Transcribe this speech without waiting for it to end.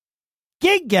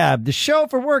Gig Gab, the show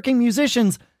for working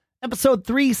musicians, episode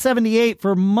 378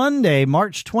 for Monday,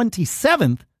 March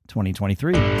 27th,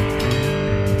 2023.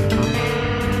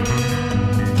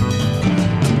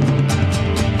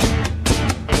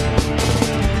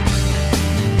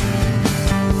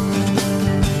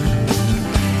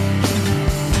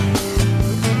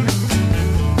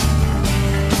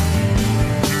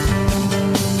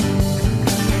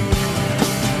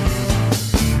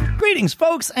 Greetings,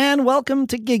 folks, and welcome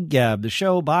to Gig Gab, the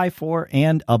show by, for,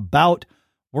 and about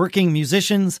working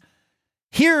musicians.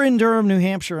 Here in Durham, New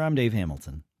Hampshire, I'm Dave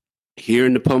Hamilton. Here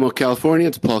in Napomo, California,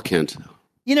 it's Paul Kent.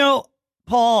 You know,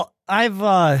 Paul,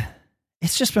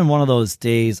 it's just been one of those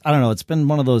days. I don't know. It's been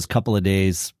one of those couple of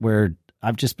days where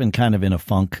I've just been kind of in a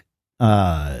funk.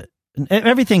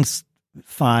 Everything's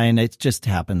fine. It just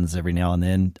happens every now and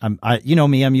then. You know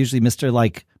me, I'm usually Mr.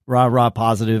 like rah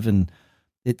positive, and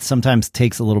it sometimes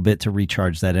takes a little bit to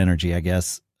recharge that energy, I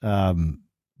guess.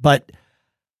 But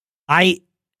I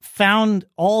found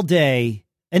all day,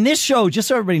 and this show, just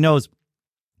so everybody knows,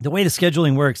 the way the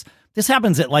scheduling works, this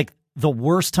happens at like the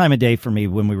worst time of day for me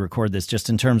when we record this, just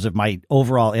in terms of my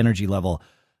overall energy level.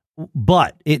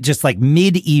 But it just like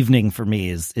mid-evening for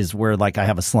me is where like I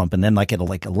have a slump. And then like at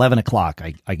like 11 o'clock,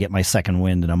 I get my second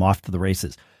wind and I'm off to the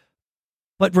races.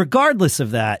 But regardless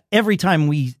of that, every time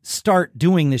we start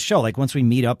doing this show, like once we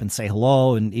meet up and say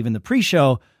hello and even the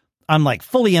pre-show, I'm like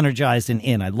fully energized and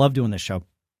in. I love doing this show.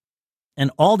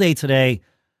 And all day today,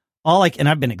 and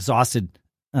I've been exhausted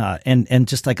and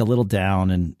just like a little down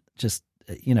and just,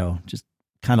 just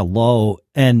kind of low.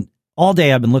 And all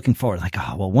day I've been looking forward, like,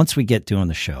 oh, well, once we get doing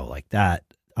the show like that,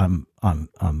 I'm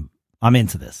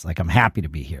into this. Like, I'm happy to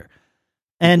be here.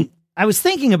 And I was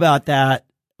thinking about that,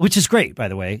 which is great, by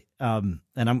the way. And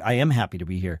I am happy to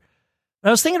be here. But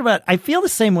I was thinking about, I feel the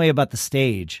same way about the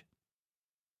stage.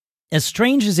 As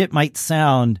strange as it might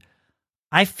sound,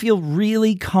 I feel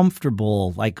really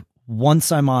comfortable, like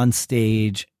once I'm on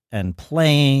stage and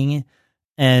playing.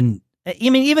 And I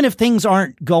mean, even if things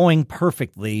aren't going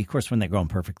perfectly, of course, when they're going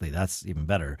perfectly, that's even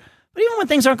better. But even when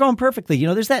things aren't going perfectly,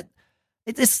 there's that.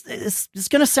 It's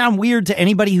going to sound weird to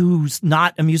anybody who's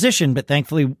not a musician, but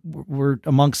thankfully we're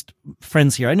amongst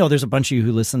friends here. I know there's a bunch of you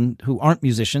who listen who aren't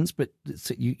musicians, but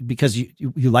because you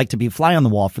like to be a fly on the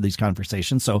wall for these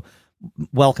conversations. So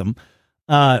welcome.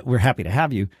 We're happy to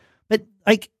have you. But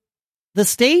like the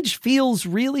stage feels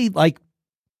really like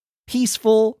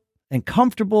peaceful and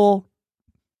comfortable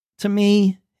to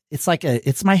me. It's like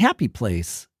it's my happy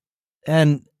place.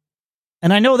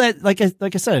 And I know that, like I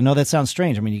said, I know that sounds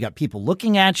strange. I mean, you got people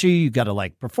looking at you. You got to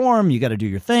like perform. You got to do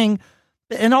your thing,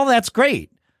 and all that's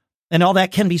great, and all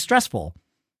that can be stressful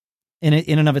in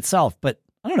and of itself. But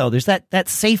I don't know. There's that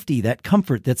safety, that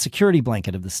comfort, that security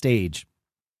blanket of the stage.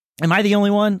 Am I the only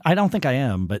one? I don't think I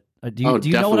am. But do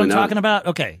you know what I'm talking about?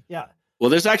 Okay, yeah. Well,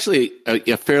 there's actually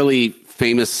a fairly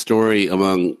famous story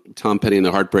among Tom Petty and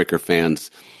the Heartbreaker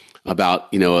fans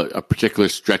about a particular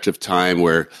stretch of time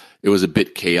where it was a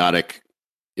bit chaotic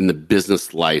in the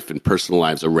business life and personal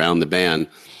lives around the band.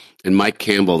 And Mike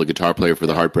Campbell, the guitar player for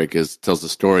the Heartbreakers, tells the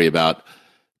story about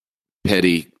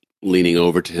Petty leaning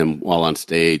over to him while on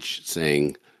stage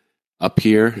saying, "Up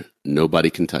here, nobody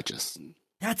can touch us."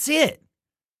 That's it.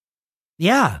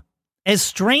 Yeah. As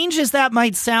strange as that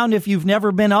might sound if you've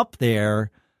never been up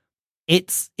there,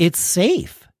 it's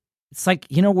safe. It's like,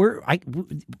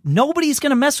 nobody's going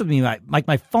to mess with me.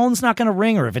 My phone's not going to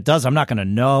ring, or if it does, I'm not going to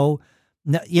know.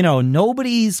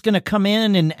 Nobody's going to come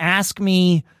in and ask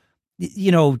me,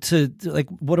 to like,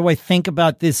 what do I think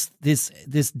about this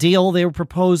deal they were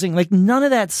proposing? Like none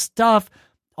of that stuff,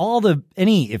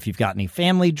 if you've got any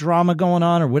family drama going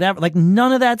on or whatever, like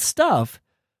none of that stuff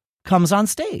comes on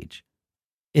stage.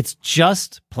 It's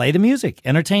just play the music,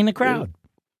 entertain the crowd.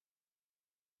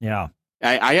 Yeah.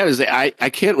 I have to say, I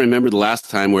can't remember the last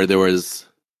time where there was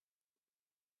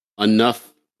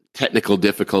enough technical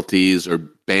difficulties or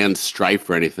band strife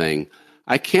or anything.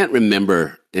 I can't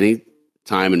remember any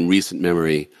time in recent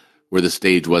memory where the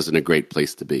stage wasn't a great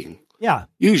place to be. Yeah.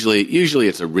 Usually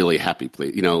it's a really happy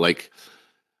place. Like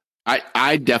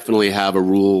I definitely have a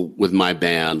rule with my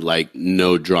band, like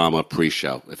no drama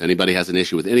pre-show. If anybody has an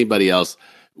issue with anybody else,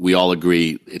 we all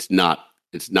agree it's not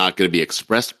going to be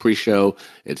expressed pre-show.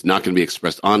 It's not going to be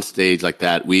expressed on stage like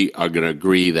that. We are going to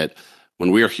agree that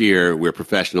when we're here, we're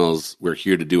professionals. We're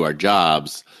here to do our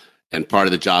jobs. And part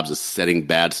of the jobs is setting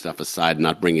bad stuff aside and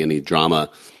not bringing any drama,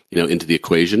 into the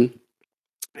equation.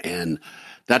 And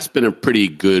that's been a pretty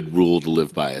good rule to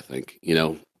live by, I think.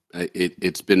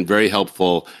 It's been very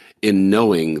helpful in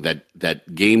knowing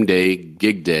that game day,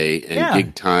 gig day, and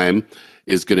gig time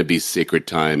is going to be sacred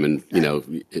time, and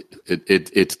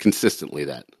it's consistently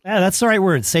that. Yeah, that's the right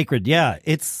word, sacred. Yeah,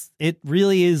 it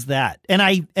really is that.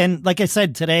 And like I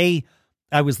said today,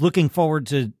 I was looking forward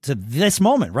to this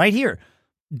moment right here,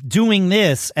 doing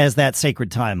this as that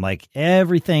sacred time. Like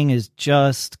everything is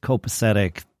just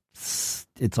copacetic.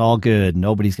 It's all good.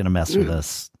 Nobody's going to mess with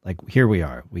us. Like here we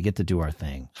are. We get to do our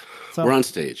thing. So we're on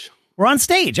stage. We're on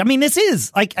stage. I mean, this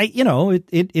is like,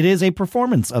 it is a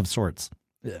performance of sorts.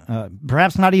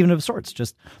 Perhaps not even of sorts,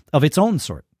 just of its own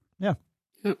sort. Yeah.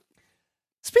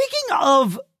 Speaking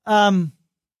of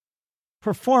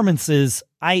performances,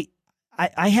 I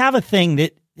have a thing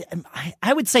that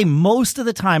I would say most of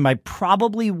the time I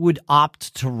probably would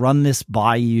opt to run this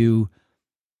by you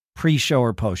pre-show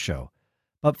or post-show.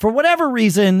 But for whatever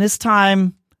reason, this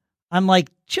time I'm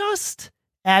like just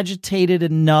agitated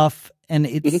enough, and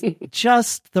it's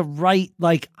just the right,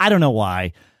 like, I don't know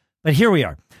why, but here we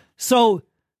are. So,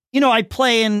 I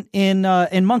play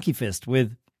in Monkey Fist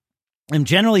with, and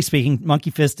generally speaking,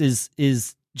 Monkey Fist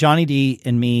is Johnny D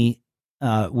and me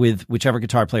with whichever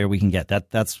guitar player we can get.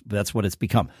 That's what it's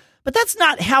become. But that's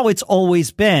not how it's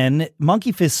always been.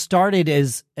 Monkey Fist started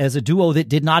as a duo that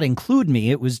did not include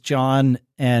me. It was John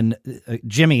and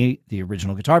Jimmy, the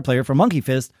original guitar player from Monkey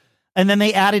Fist, and then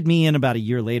they added me in about a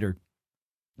year later,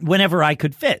 whenever I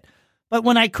could fit. But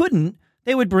when I couldn't,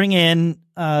 they would bring in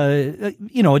a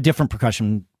different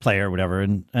percussion player or whatever,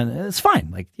 and it's fine.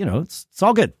 Like, it's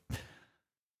all good.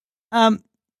 And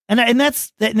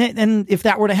if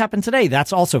that were to happen today,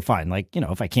 that's also fine. Like,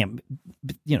 if I can't,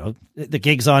 the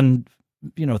gig's on,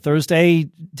 Thursday,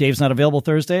 Dave's not available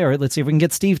Thursday. All right, let's see if we can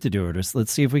get Steve to do it, or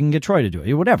let's see if we can get Troy to do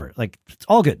it, whatever. Like, it's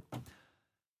all good.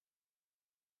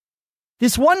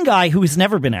 This one guy who has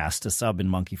never been asked to sub in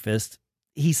Monkey Fist,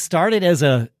 he started as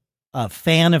a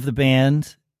fan of the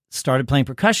band, started playing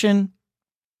percussion.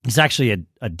 He's actually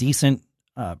a decent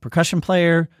percussion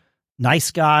player, nice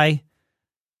guy.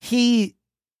 He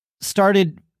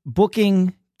started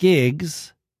booking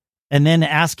gigs and then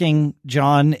asking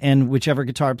John and whichever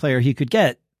guitar player he could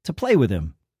get to play with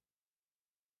him.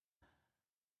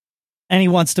 And he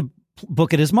wants to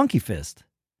book it as Monkey Fist.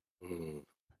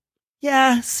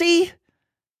 Yeah, see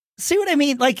what I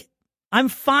mean? Like, I'm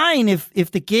fine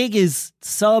if the gig is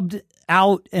subbed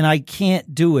out and I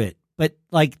can't do it. But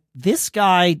like this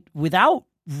guy, without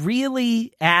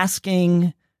really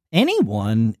asking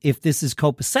anyone if this is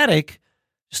copacetic,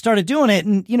 started doing it.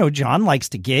 And, John likes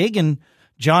to gig, and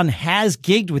John has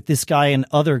gigged with this guy in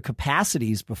other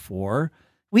capacities before.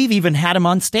 We've even had him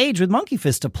on stage with Monkey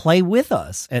Fist to play with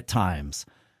us at times.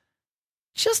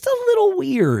 Just a little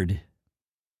weird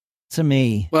to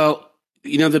me. Well,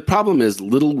 the problem is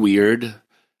little weird.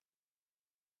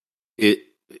 There's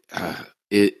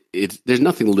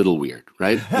nothing little weird,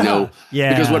 right? Yeah.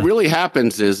 Because what really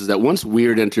happens is that once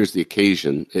weird enters the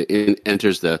occasion, it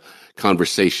enters the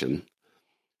conversation,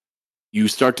 you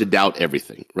start to doubt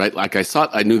everything, right? Like,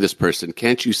 I knew this person.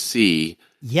 Can't you see?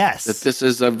 Yes. That this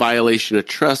is a violation of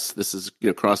trust. This is,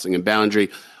 crossing a boundary.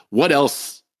 What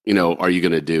else, are you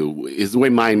going to do? Is the way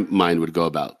my mind would go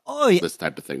about this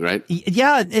type of thing, right?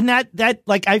 Yeah. And that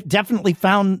like, I definitely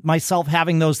found myself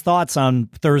having those thoughts on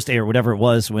Thursday or whatever it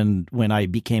was when I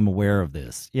became aware of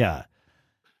this. Yeah.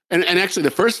 And actually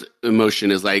the first emotion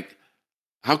is like,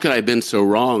 how could I have been so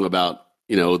wrong about,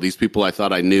 these people I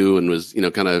thought I knew and was,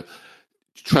 kind of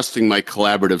trusting my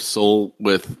collaborative soul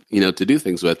with, to do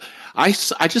things with. I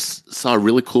just saw a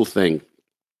really cool thing.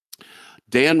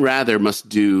 Dan Rather must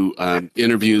do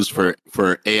interviews for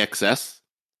AXS,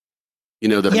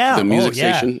 the music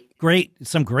station.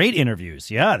 Some great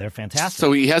interviews. Yeah, they're fantastic.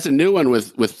 So he has a new one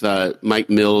with Mike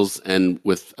Mills and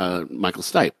with Michael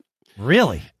Stipe.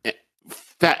 Really?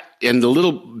 And the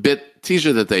little bit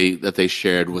teaser that they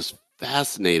shared was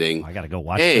fascinating. I got to go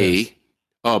watch this.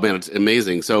 Oh man, it's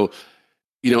amazing. So,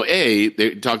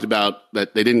 they talked about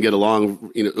that they didn't get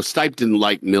along. Stipe didn't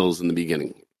like Mills in the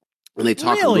beginning. And they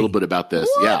talked a little bit about this.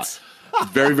 What? Yeah.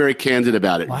 Very, very candid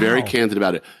about it. Wow. Very candid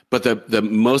about it. But the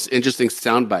most interesting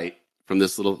soundbite from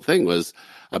this little thing was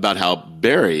about how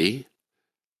Barry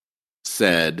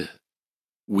said,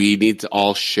 we need to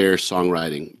all share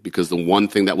songwriting because the one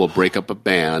thing that will break up a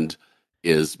band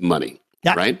is money.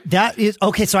 Right? That is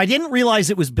okay. So I didn't realize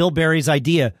it was Bill Berry's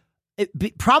idea.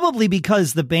 Probably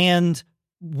because the band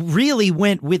really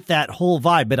went with that whole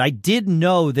vibe. But I did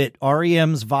know that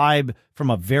REM's vibe from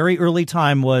a very early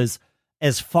time was,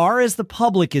 as far as the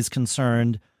public is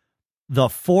concerned, the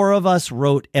four of us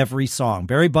wrote every song.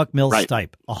 Barry, Buck, Mills,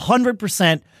 Stipe,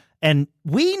 100%. And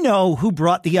we know who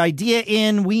brought the idea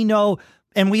in. We know,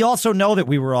 and we also know that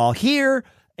we were all here.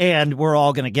 and we're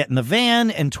all going to get in the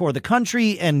van and tour the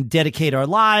country and dedicate our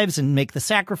lives and make the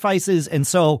sacrifices. And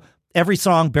so every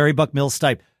song, Barry Buck Mills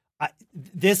type.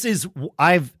 If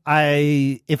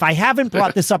I haven't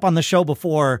brought this up on the show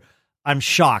before, I'm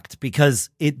shocked, because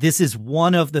this is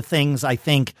one of the things I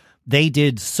think they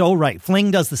did so right.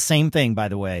 Fling does the same thing, by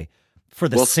the way, for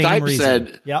the same Stipe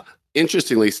reason. Said,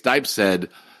 interestingly, Stipe said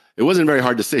it wasn't a very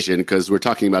hard decision, because we're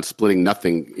talking about splitting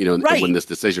nothing, Right. when this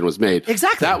decision was made.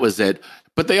 Exactly. That was it.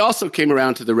 But they also came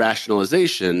around to the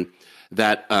rationalization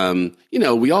that,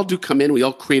 we all do come in, we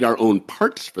all create our own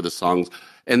parts for the songs.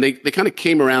 And they kind of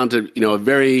came around to, a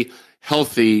very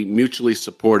healthy, mutually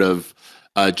supportive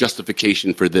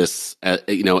justification for this,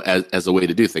 as a way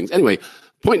to do things. Anyway,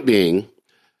 point being,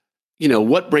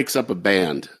 what breaks up a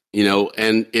band,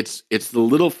 and it's the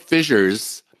little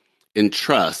fissures in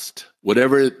trust,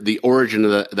 whatever the origin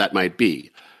of that might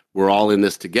be. We're all in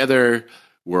this together.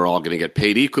 We're all going to get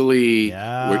paid equally,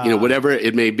 whatever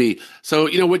it may be. So,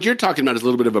 what you're talking about is a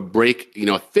little bit of a break,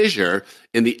 a fissure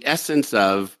in the essence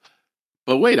of,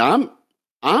 but wait, I'm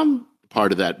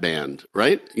part of that band,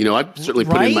 right? I've certainly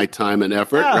put in my time and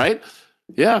effort, right?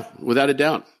 Yeah, without a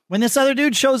doubt. When this other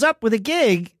dude shows up with a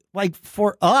gig, like,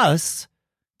 for us,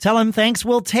 tell him thanks,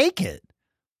 we'll take it.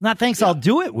 Not thanks, I'll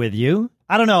do it with you.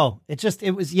 I don't know.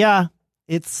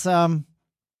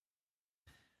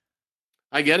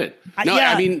 I get it. No,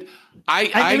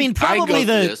 I mean, probably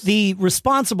the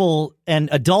responsible and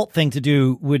adult thing to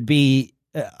do would be,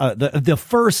 the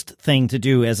first thing to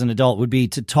do as an adult would be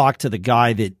to talk to the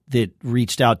guy that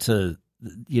reached out to,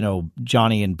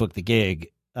 Johnny and booked the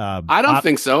gig. I don't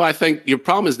think so. I think your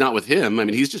problem is not with him. I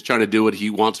mean, he's just trying to do what he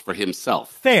wants for himself.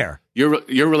 Fair.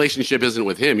 Your relationship isn't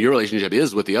with him. Your relationship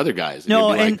is with the other guys.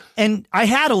 And I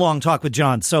had a long talk with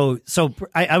John. So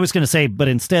I was going to say, but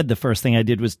instead the first thing I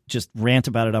did was just rant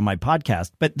about it on my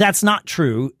podcast. But that's not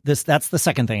true. That's the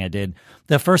second thing I did.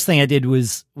 The first thing I did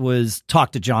was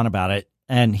talk to John about it.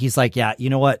 And he's like, yeah, you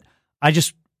know what? I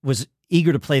just was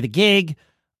eager to play the gig.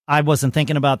 I wasn't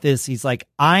thinking about this. He's like,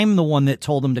 I'm the one that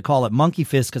told him to call it Monkey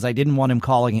Fist because I didn't want him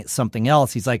calling it something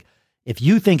else. He's like, if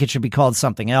you think it should be called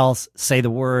something else, say the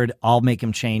word. I'll make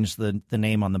him change the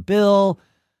name on the bill.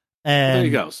 And there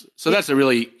you go. So that's a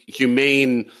really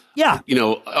humane,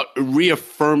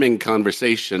 reaffirming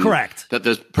conversation. Correct. That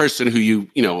the person who you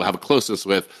have a closeness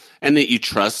with and that you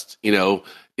trust,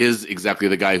 is exactly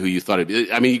the guy who you thought it'd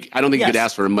be. I mean, I don't think you could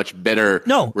ask for a much better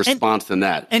response than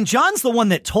that. And John's the one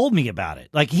that told me about it.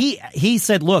 Like he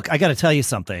said, look, I got to tell you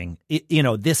something.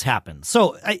 This happened.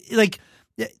 So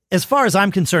as far as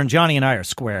I'm concerned, Johnny and I are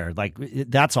square. Like,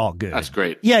 that's all good. That's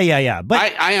great. Yeah.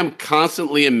 But I am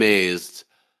constantly amazed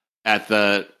at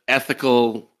the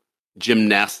ethical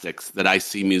gymnastics that I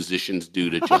see musicians do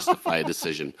to justify a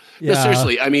decision. No,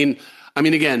 seriously. I mean,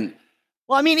 again.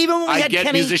 Well, I mean, even when we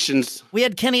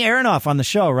had Kenny Aronoff on the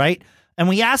show, right? And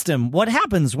we asked him, what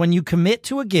happens when you commit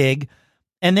to a gig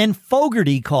and then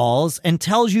Fogerty calls and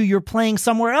tells you you're playing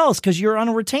somewhere else because you're on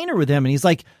a retainer with him? And he's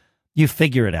like, you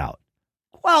figure it out.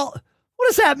 Well, what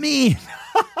does that mean?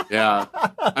 Yeah.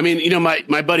 I mean,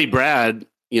 my buddy Brad,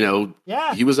 he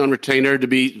was on retainer to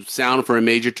be sound for a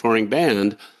major touring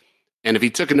band. And if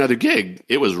he took another gig,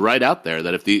 it was right out there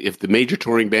that if the major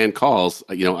touring band calls,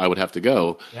 I would have to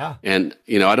go. Yeah. And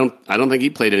I don't think he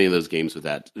played any of those games with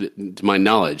that, to my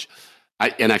knowledge.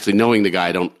 And actually knowing the guy,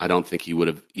 I don't think he would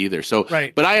have either. So,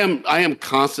 right. But I am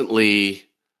constantly.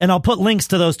 And I'll put links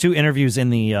to those two interviews in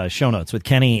the show notes with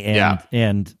Kenny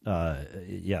and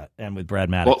with Brad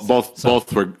Maddox.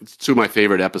 Both were two of my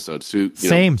favorite episodes.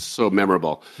 Same. So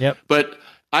memorable. Yep. But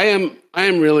I am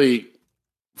really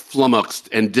flummoxed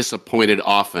and disappointed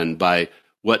often by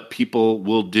what people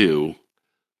will do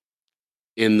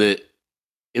in the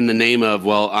name of,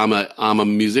 well, I'm a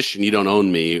musician, you don't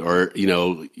own me, or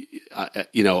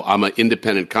I'm an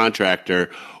independent contractor,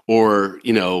 or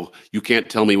you can't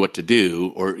tell me what to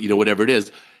do, or whatever it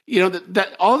is.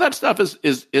 That all that stuff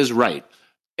is right.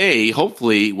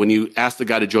 Hopefully when you asked the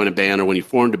guy to join a band or when you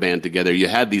formed a band together, you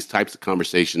had these types of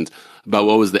conversations about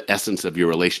what was the essence of your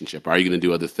relationship. Are you going to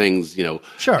do other things?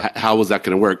 Sure. How was that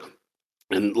going to work?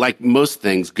 And like most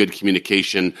things, good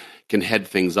communication can head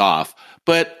things off.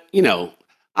 But,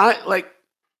 I've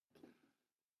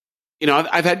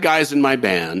had guys in my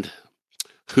band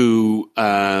who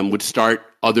would start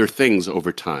other things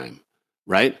over time,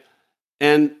 right?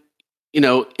 And,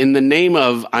 in the name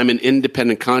of I'm an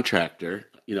independent contractor,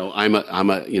 I'm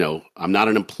not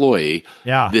an employee.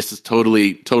 Yeah. This is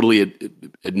totally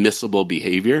admissible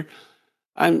behavior.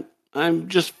 I'm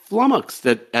just flummoxed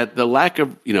at the lack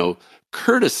of,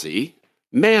 courtesy,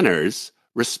 manners,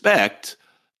 respect,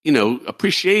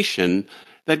 appreciation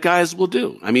that guys will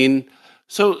do. I mean,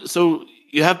 So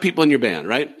you have people in your band,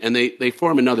 right? And they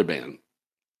form another band.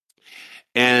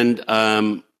 And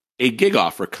a gig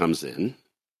offer comes in.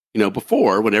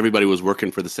 Before, when everybody was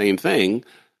working for the same thing,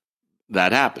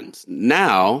 that happens.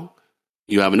 Now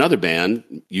you have another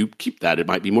band, you keep that. It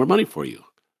might be more money for you.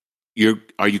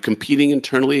 Are you competing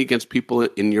internally against people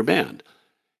in your band?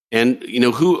 And,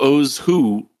 who owes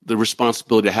who the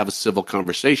responsibility to have a civil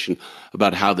conversation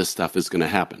about how this stuff is going to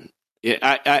happen?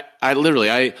 I literally,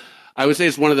 I would say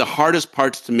it's one of the hardest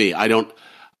parts to me.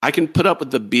 I can put up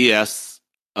with the BS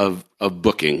of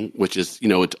booking, which is,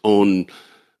 its own,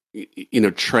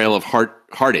 trail of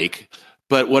heartache.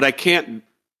 But what I can't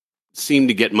seem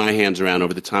to get my hands around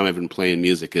over the time I've been playing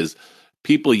music is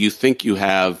people you think you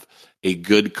have a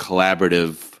good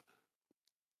collaborative,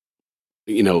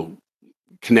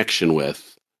 connection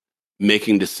with,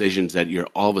 making decisions that you're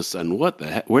all of a sudden, what the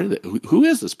heck? Who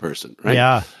is this person? Right?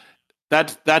 Yeah.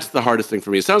 That's the hardest thing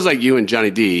for me. It sounds like you and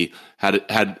Johnny D had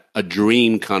a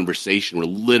dream conversation where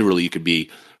literally you could be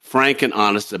frank and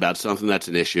honest about something that's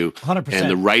an issue, 100%.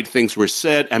 and the right things were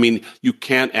said. I mean, you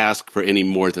can't ask for any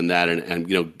more than that.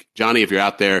 And Johnny, if you're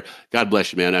out there, God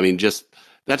bless you, man. I mean, just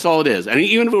that's all it is. I mean,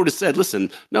 even if it would have said,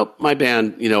 listen, nope, my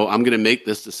band, I'm going to make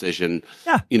this decision.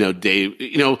 Yeah. Dave,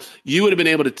 you would have been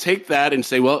able to take that and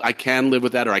say, well, I can live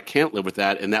with that or I can't live with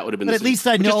that. And that would have been, but at least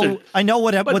I know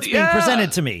what's being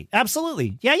presented to me.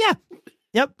 Absolutely. Yeah. Yeah.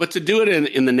 Yep. But to do it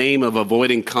in the name of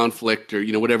avoiding conflict or,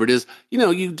 whatever it is,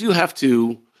 you do have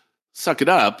to suck it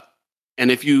up.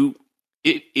 And if you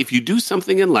do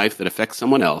something in life that affects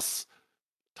someone else,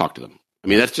 talk to them. I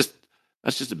mean, that's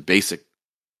just a basic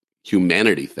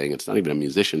humanity thing. It's not even a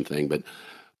musician thing,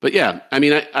 but yeah, I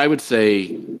mean, I would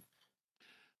say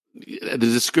the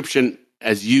description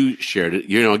as you shared it,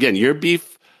 again, your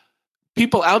beef,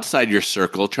 people outside your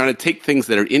circle trying to take things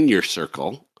that are in your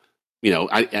circle,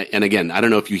 and again, I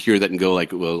don't know if you hear that and go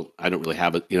like, well, I don't really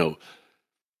have it.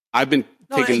 I've been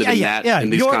taking the net in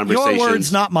these conversations. Your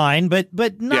words, not mine,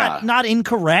 but not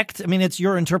incorrect. I mean, it's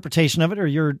your interpretation of it or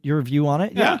your view on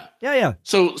it. Yeah.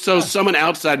 So someone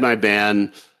outside my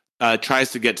band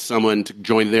tries to get someone to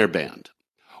join their band,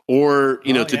 or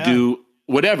do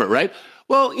whatever, right?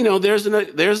 Well, there's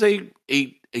a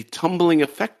tumbling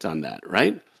effect on that,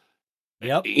 right?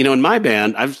 Yep. In my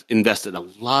band, I've invested a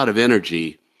lot of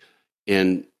energy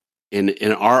in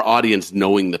our audience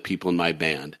knowing the people in my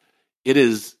band.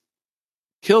 It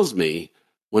kills me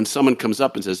when someone comes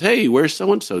up and says, "Hey, where's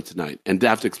so and so tonight?" and to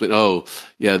have to explain, "Oh,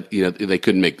 yeah, they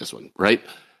couldn't make this one," right?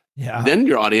 Yeah. Then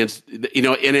your audience, and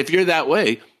if you're that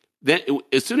way, then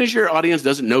as soon as your audience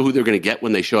doesn't know who they're going to get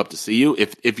when they show up to see you,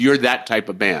 if you're that type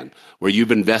of band where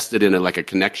you've invested in a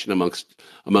connection amongst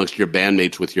your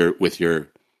bandmates with your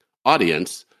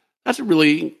audience, that's a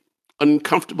really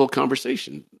uncomfortable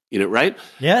conversation, right?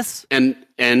 Yes. And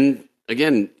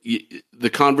again,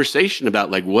 the conversation about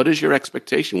what is your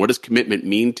expectation? What does commitment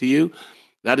mean to you?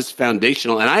 That is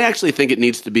foundational. And I actually think it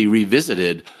needs to be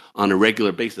revisited on a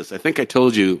regular basis. I think I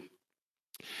told you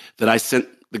that I sent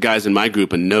the guys in my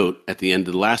group a note at the end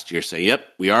of the last year saying, yep,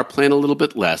 we are playing a little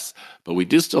bit less, but we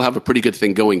do still have a pretty good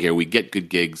thing going here. We get good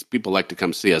gigs. People like to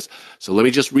come see us. So let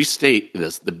me just restate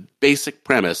this. The basic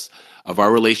premise of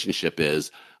our relationship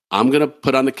is I'm going to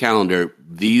put on the calendar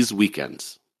these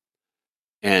weekends.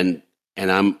 And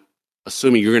I'm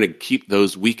assuming you're going to keep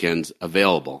those weekends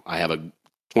available. I have a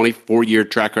 24-year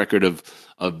track record of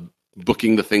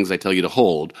booking the things I tell you to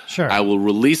hold. Sure. I will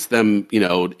release them,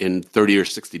 in 30 or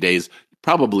 60 days,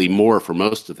 probably more for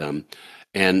most of them.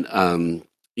 And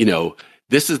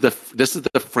this is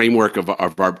the framework of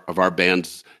our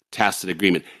band's tacit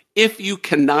agreement. If you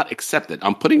cannot accept it,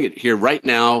 I'm putting it here right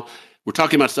now. We're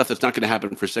talking about stuff that's not going to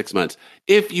happen for 6 months.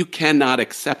 If you cannot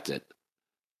accept it,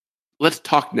 let's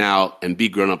talk now and be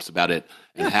grown-ups about it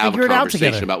and have a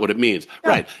conversation about what it means. Yeah.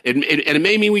 Right. And it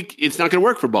may mean it's not going to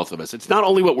work for both of us. It's not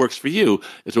only what works for you,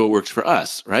 it's what works for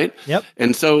us, right? Yep.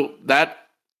 And so that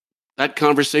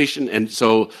conversation, and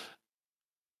so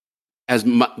as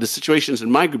the situations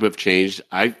in my group have changed,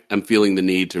 I am feeling the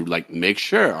need to make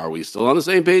sure, are we still on the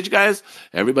same page, guys?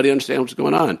 Everybody understand what's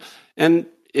going on. And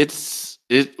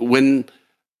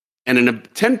and in a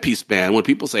 10-piece band, when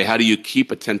people say, how do you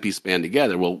keep a 10-piece band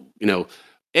together? Well,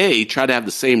 try to have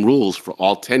the same rules for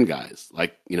all 10 guys.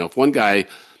 If one guy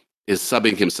is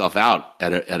subbing himself out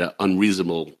at an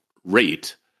unreasonable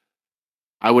rate,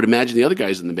 I would imagine the other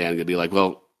guys in the band would be like,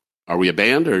 well, are we a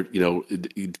band, or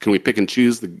can we pick and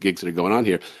choose the gigs that are going on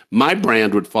here? My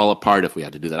brand would fall apart if we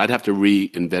had to do that. I'd have to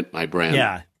reinvent my brand.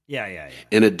 Yeah.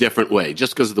 In a different way,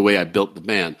 just because of the way I built the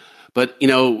band. But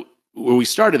where we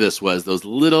started this was those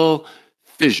little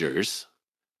fissures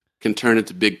can turn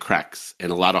into big cracks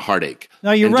and a lot of heartache.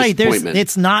 No, you're and right. disappointment.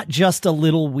 It's not just a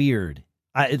little weird.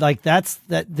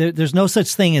 There's no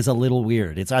such thing as a little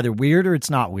weird. It's either weird or it's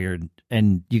not weird,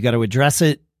 and you got to address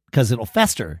it because it'll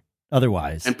fester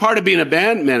otherwise. And part of being a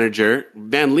band manager,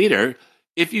 band leader,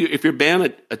 if your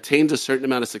band attains a certain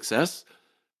amount of success,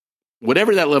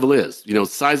 whatever that level is,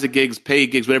 size of gigs, pay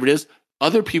gigs, whatever it is,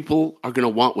 other people are going to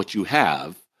want what you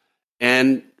have.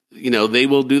 And, they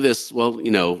will do this. Well,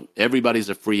 everybody's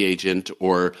a free agent,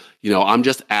 or, I'm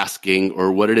just asking,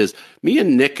 or what it is. Me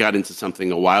and Nick got into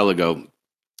something a while ago.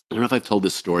 I don't know if I've told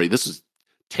this story. This was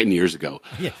 10 years ago,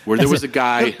 where there was a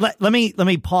guy. Let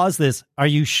me pause this. Are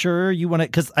you sure you want to?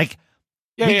 Because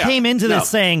we came into this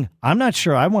saying, I'm not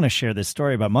sure I want to share this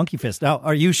story about Monkey Fist. Now,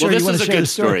 are you sure you want to share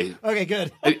this story? Okay,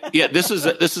 good. This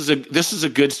is a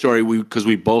good story because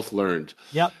we both learned.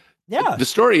 Yep. Yeah. The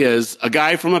story is a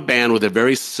guy from a band with a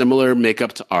very similar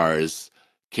makeup to ours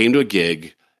came to a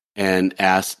gig and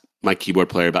asked my keyboard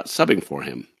player about subbing for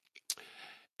him.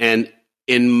 And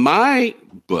in my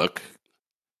book,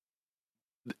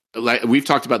 like we've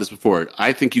talked about this before,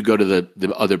 I think you go to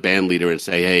the other band leader and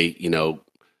say, hey,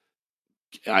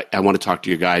 I want to talk to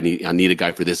your guy. I need a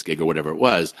guy for this gig or whatever it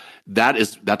was.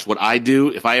 That's what I do.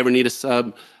 If I ever need a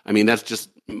sub, that's just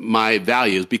my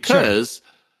values because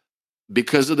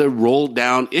of the rolled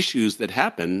down issues that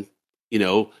happen,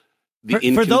 the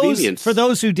inconvenience. For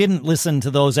those who didn't listen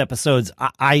to those episodes,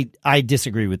 I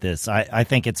disagree with this. I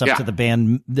think it's up to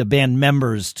the band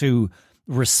members to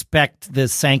respect the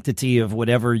sanctity of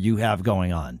whatever you have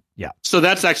going on. Yeah. So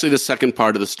that's actually the second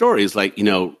part of the story is like,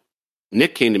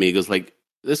 Nick came to me, he goes like,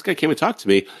 this guy came and talked to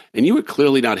me and you were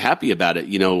clearly not happy about it.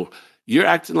 You're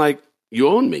acting like you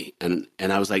own me. And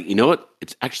I was like, you know what?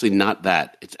 It's actually not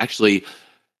that. It's actually,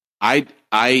 I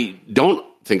don't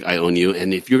think I own you.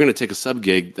 And if you're going to take a sub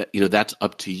gig, that's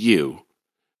up to you.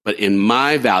 But in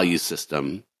my value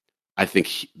system, I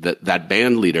think that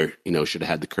band leader, should have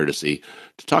had the courtesy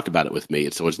to talk about it with me.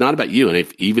 And so it's not about you. And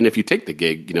even if you take the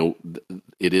gig,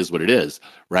 it is what it is,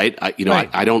 right? I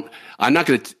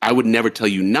would never tell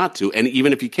you not to. And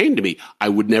even if you came to me, I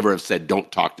would never have said,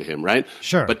 don't talk to him, right?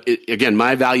 Sure. But again,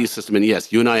 my value system, and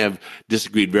yes, you and I have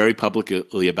disagreed very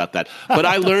publicly about that. But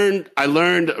I learned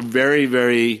a very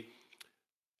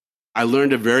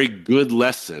good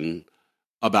lesson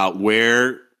about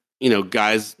where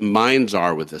guys' minds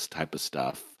are with this type of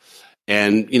stuff.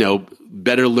 And,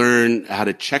 better learn how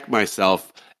to check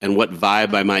myself and what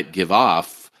vibe I might give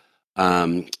off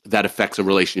that affects a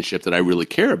relationship that I really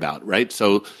care about, right?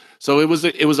 So it was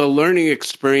a learning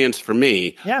experience for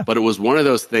me. Yeah. But it was one of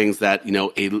those things that,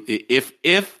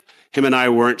 if him and I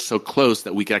weren't so close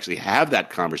that we could actually have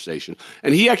that conversation,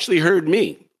 and he actually heard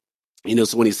me,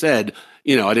 so when he said,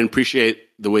 I didn't appreciate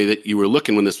the way that you were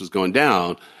looking when this was going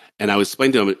down. And I was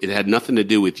explaining to him, it had nothing to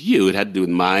do with you. It had to do with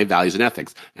my values and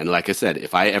ethics. And like I said,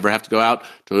 if I ever have to go out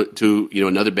to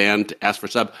another band to ask for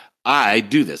sub, I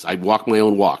do this. I walk my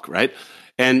own walk, right?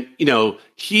 And,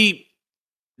 he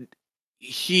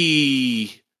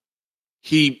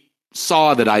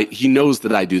saw that he knows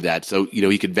that I do that. So,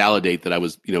 he could validate that I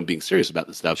was, being serious about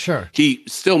this stuff. Sure. He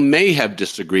still may have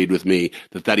disagreed with me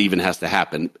that even has to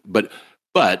happen. But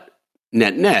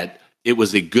net, it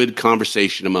was a good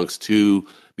conversation amongst two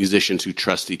musicians who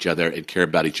trust each other and care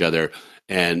about each other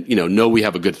and, know we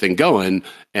have a good thing going.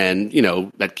 And,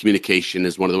 that communication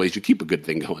is one of the ways you keep a good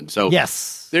thing going. So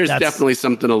yes, there's definitely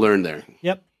something to learn there.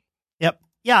 Yep.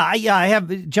 Yeah. I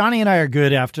have Johnny and I are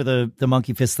good after the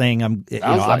Monkey Fist thing.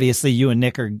 Obviously you and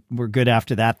Nick were good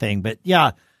after that thing, but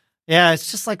yeah, it's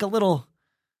just like a little,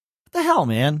 what the hell,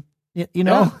 man?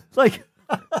 Like,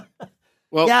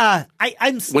 well, yeah,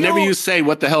 I'm still... Whenever you say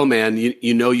 "what the hell, man,"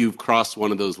 you've crossed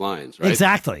one of those lines, right?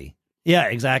 Exactly. Yeah,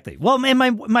 exactly. Well, man,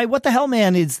 my "what the hell,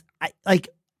 man" is I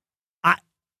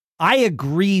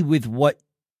agree with what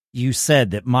you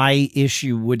said, that my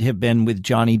issue would have been with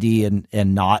Johnny D and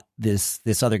not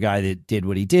this other guy that did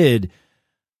what he did,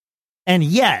 and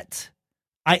yet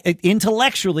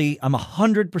intellectually I'm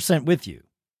 100% with you.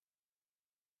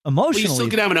 Emotionally, you still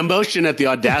can have an emotion at the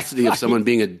audacity of someone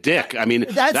being a dick. I mean,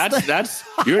 that's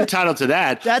you're entitled to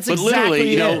that. That's but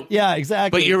exactly literally, it. Yeah, exactly.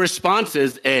 But your response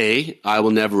is, I will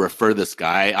never refer this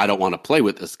guy. I don't want to play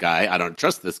with this guy. I don't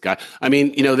trust this guy. I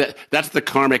mean, that's the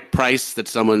karmic price that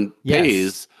someone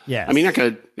pays. Yes. I mean,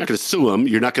 you're not gonna sue him.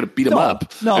 You're not gonna beat him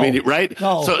up. No. I mean, right?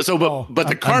 No. But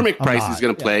the karmic price he's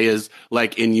gonna play is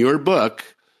like in your book.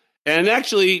 And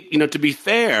actually, to be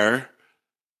fair,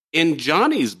 in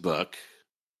Johnny's book,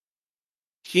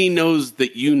 he knows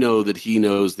that you know that he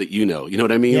knows that you know. You know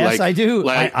what I mean? Yes, I do.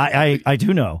 I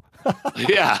do know.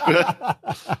 Yeah.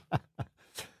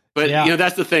 But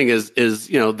that's the thing is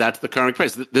that's the karmic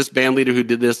price. This band leader who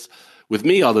did this with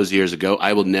me all those years ago,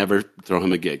 I will never throw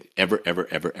him a gig ever, ever,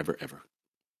 ever, ever, ever.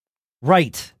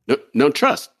 Right. No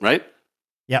trust. Right.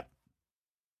 Yep.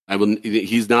 I will.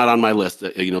 He's not on my list.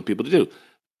 People to do.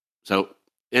 So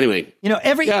anyway,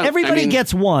 everybody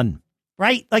gets one,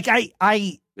 right? Like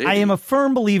I am a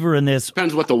firm believer in this.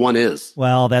 Depends what the one is.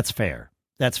 Well, that's fair.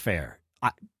 That's fair.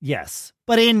 Yes,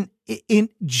 but in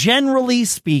generally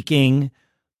speaking,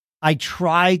 I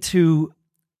try to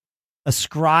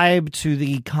ascribe to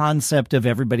the concept of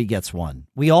everybody gets one.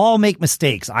 We all make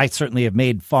mistakes. I certainly have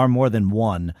made far more than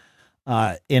one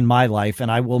in my life,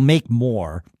 and I will make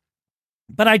more.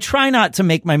 But I try not to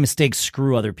make my mistakes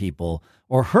screw other people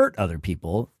or hurt other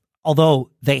people, although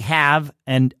they have,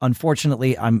 and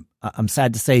unfortunately, I'm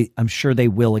sad to say, I'm sure they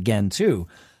will again too.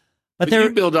 But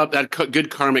you build up that good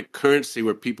karmic currency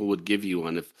where people would give you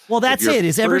one. That's it.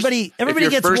 Is everybody if your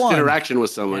gets first one interaction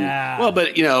with someone? Yeah. Well,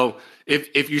 but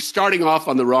if you're starting off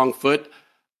on the wrong foot,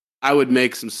 I would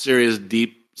make some serious,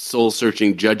 deep,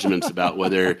 soul-searching judgments about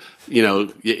whether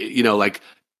like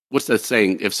what's that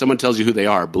saying? If someone tells you who they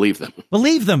are, believe them.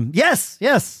 Believe them. Yes.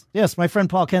 My friend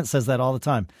Paul Kent says that all the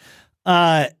time.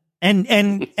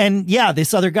 And yeah,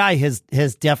 this other guy has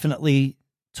definitely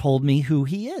told me who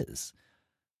he is.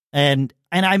 And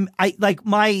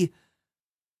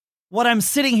what I'm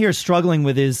sitting here struggling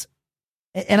with is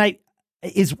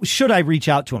should I reach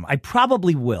out to him? I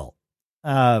probably will.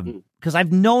 Because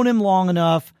I've known him long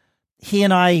enough. He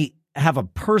and I have a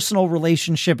personal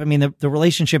relationship. I mean, the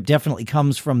relationship definitely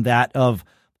comes from that of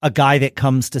a guy that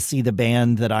comes to see the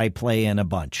band that I play in a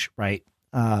bunch. Right.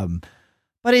 But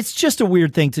it's just a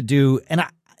weird thing to do. And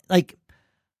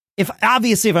if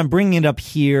I'm bringing it up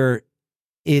here,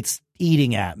 it's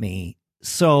eating at me.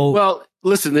 So, well,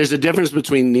 listen, there's a difference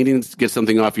between needing to get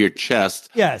something off your chest,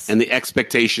 yes, and the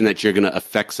expectation that you're going to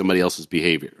affect somebody else's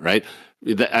behavior, right?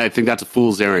 I think that's a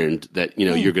fool's errand that,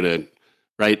 you're going to,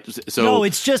 right? So no,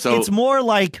 it's more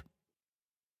like,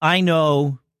 I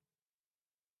know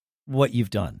what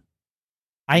you've done.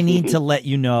 I need to let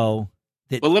you know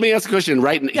that. Well, let me ask a question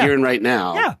here and right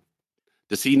now. Yeah.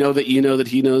 Does he know that you know that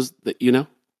he knows that you know?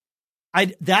 I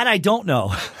don't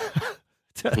know.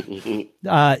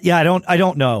 I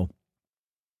don't know.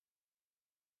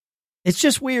 It's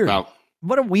just weird. Wow.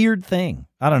 What a weird thing.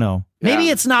 I don't know. Maybe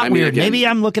it's not weird. Again, maybe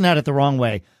I'm looking at it the wrong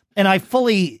way. And I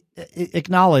fully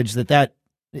acknowledge that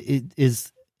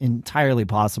is entirely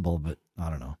possible, but I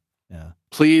don't know. Yeah.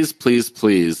 Please, please,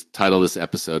 please title this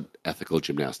episode Ethical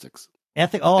Gymnastics. I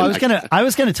was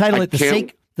gonna title it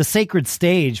the Sacred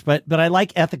Stage, but I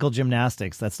like Ethical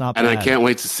Gymnastics. That's not bad. And I can't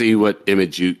wait to see what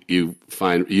image you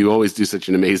find. You always do such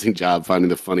an amazing job finding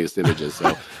the funniest images.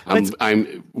 So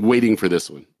I'm waiting for this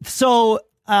one. So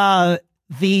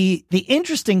the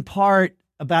interesting part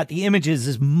about the images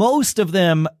is most of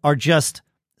them are just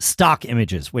stock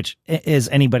images, which is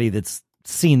anybody that's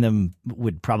seen them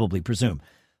would probably presume.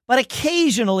 But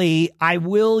occasionally I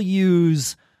will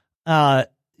use I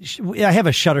have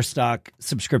a Shutterstock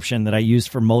subscription that I use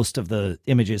for most of the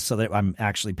images so that I'm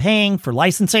actually paying for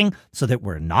licensing so that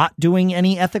we're not doing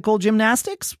any ethical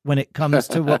gymnastics when it comes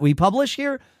to what we publish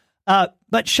here. But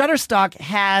Shutterstock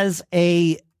has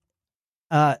an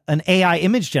AI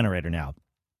image generator now.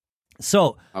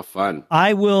 So how fun.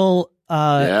 I will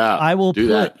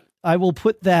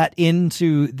put that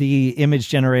into the image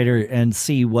generator and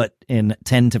see what in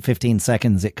 10 to 15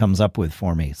 seconds it comes up with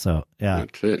for me. So yeah.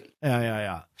 That's it.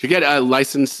 Yeah. Did you get a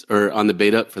license or on the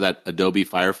beta for that Adobe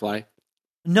Firefly?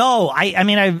 No,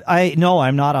 no,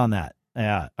 I'm not on that.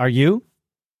 Yeah. Are you?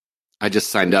 I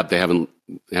just signed up. They haven't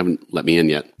let me in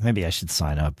yet. Maybe I should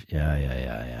sign up.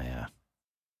 Yeah.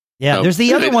 Yeah, there's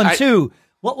the other one too.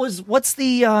 What's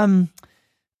the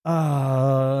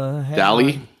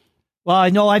DALL-E? Well,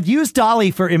 I know I've used DALL-E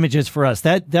for images for us.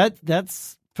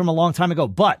 That's from a long time ago.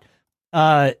 But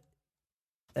I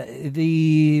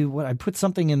put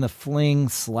something in the Fling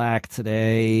Slack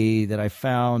today that I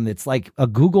found. It's like a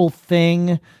Google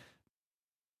thing.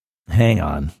 Hang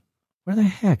on, where the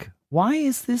heck? Why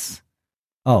is this?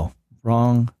 Oh,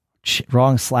 wrong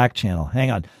Slack channel.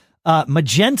 Hang on,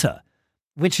 Magenta,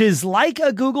 which is like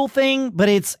a Google thing, but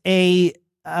it's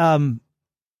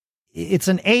it's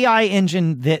an AI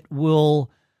engine that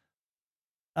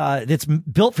that's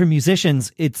built for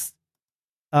musicians. It's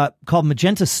called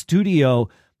Magenta Studio.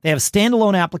 They have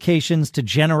standalone applications to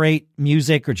generate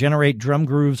music or generate drum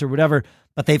grooves or whatever,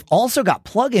 but they've also got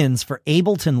plugins for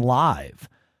Ableton Live.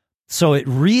 So it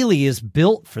really is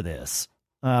built for this.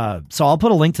 So I'll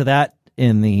put a link to that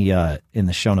in the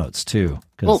show notes too,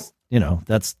 because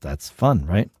that's fun,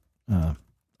 right? I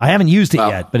haven't used it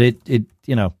yet, but it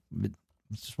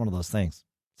It's just one of those things.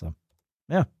 So,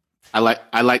 yeah. I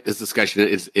like this discussion.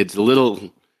 It's a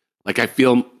little like I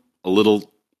feel a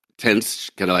little tense,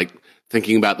 kind of like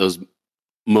thinking about those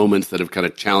moments that have kind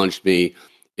of challenged me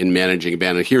in managing a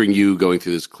band and hearing you going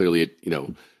through this. Clearly,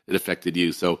 it affected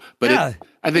you. So, but yeah,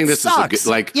 I think this sucks. is a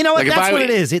good, like, you know what? Like that's what it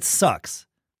is. It sucks.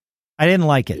 I didn't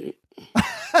like it.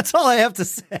 That's all I have to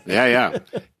say. Yeah.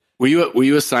 Were you a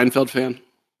Seinfeld fan?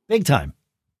 Big time.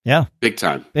 Yeah. Big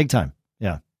time.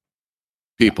 Yeah.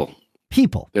 People.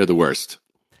 They're the worst.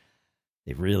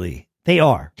 They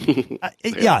are.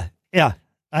 Yeah.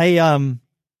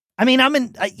 I mean,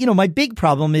 my big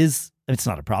problem is, it's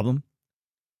not a problem.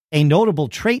 A notable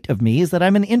trait of me is that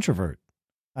I'm an introvert.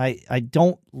 I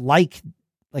don't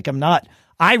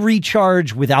I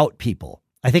recharge without people.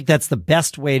 I think that's the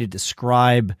best way to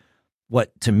describe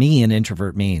what to me an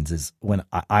introvert means is when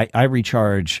I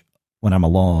recharge when I'm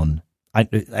alone.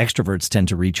 Extroverts tend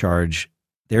to recharge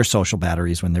their social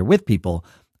batteries when they're with people.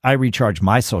 I recharge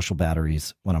my social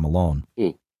batteries when I'm alone.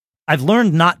 I've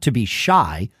learned not to be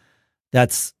shy.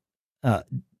 That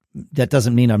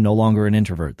doesn't mean I'm no longer an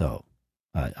introvert, though.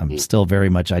 I'm still very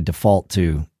much, I default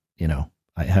to,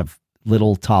 I have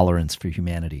little tolerance for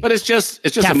humanity. But it's just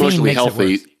Caffeine emotionally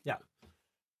healthy. Yeah.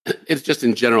 It's just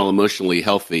in general emotionally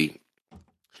healthy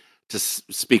to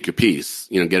speak your piece,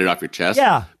 get it off your chest.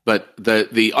 Yeah. But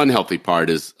the unhealthy part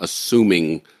is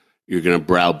assuming you're going to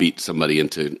browbeat somebody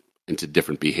into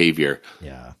different behavior.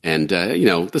 Yeah. And,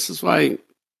 this is why,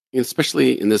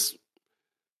 especially in this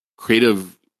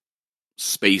creative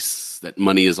space that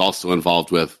money is also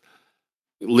involved with,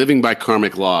 living by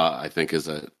karmic law, I think, is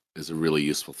a really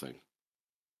useful thing.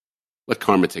 Let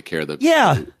karma take care of the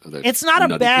it's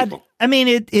not a bad people. I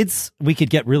mean, we could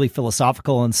get really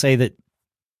philosophical and say that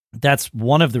that's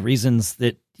one of the reasons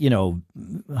that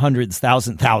hundreds,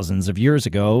 thousands of years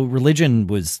ago, religion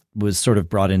was sort of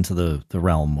brought into the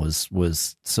realm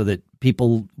was so that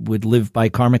people would live by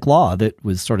karmic law that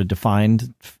was sort of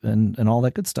defined and all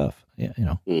that good stuff. Yeah,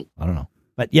 I don't know,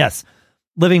 but yes,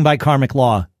 living by karmic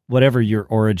law, whatever your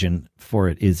origin for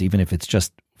it is, even if it's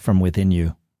just from within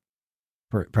you.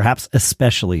 Perhaps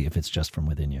especially if it's just from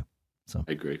within you. So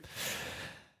I agree.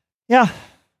 Yeah. All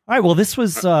right. Well, this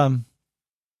was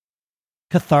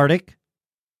cathartic.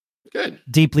 Good.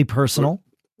 Deeply personal.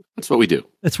 That's what we do.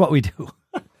 That's what we do.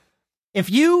 If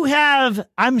you have,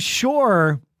 I'm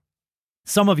sure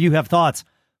some of you have thoughts,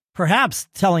 perhaps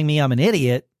telling me I'm an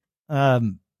idiot.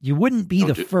 You wouldn't be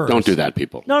the first. Don't do that,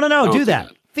 people. No. Do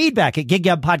that. Feedback at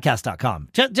giggabpodcast.com.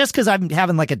 Just because I'm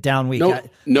having like a down week.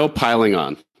 No piling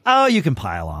on. Oh, you can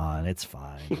pile on. It's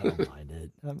fine. I don't mind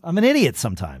it. I'm an idiot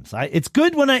sometimes. It's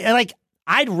good when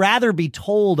I'd rather be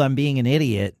told I'm being an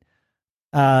idiot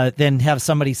than have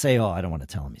somebody say, "Oh, I don't want to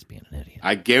tell him he's being an idiot."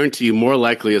 I guarantee you, more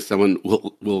likely if someone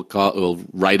will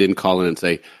call in and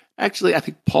say, "Actually, I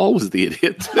think Paul was the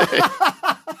idiot today."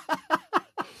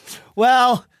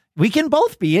 Well, we can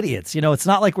both be idiots. It's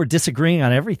not like we're disagreeing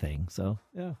on everything. So,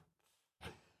 yeah.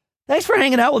 Thanks for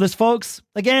hanging out with us, folks.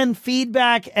 Again,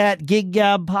 feedback at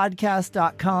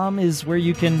giggabpodcast.com is where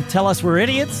you can tell us we're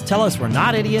idiots, tell us we're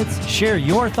not idiots, share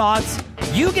your thoughts.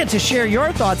 You get to share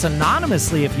your thoughts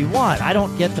anonymously if you want. I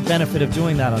don't get the benefit of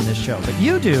doing that on this show, but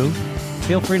you do.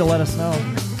 Feel free to let us know.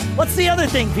 What's the other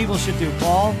thing people should do,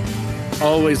 Paul?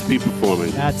 Always be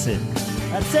performing. That's it.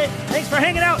 Thanks for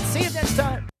hanging out. See you next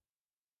time.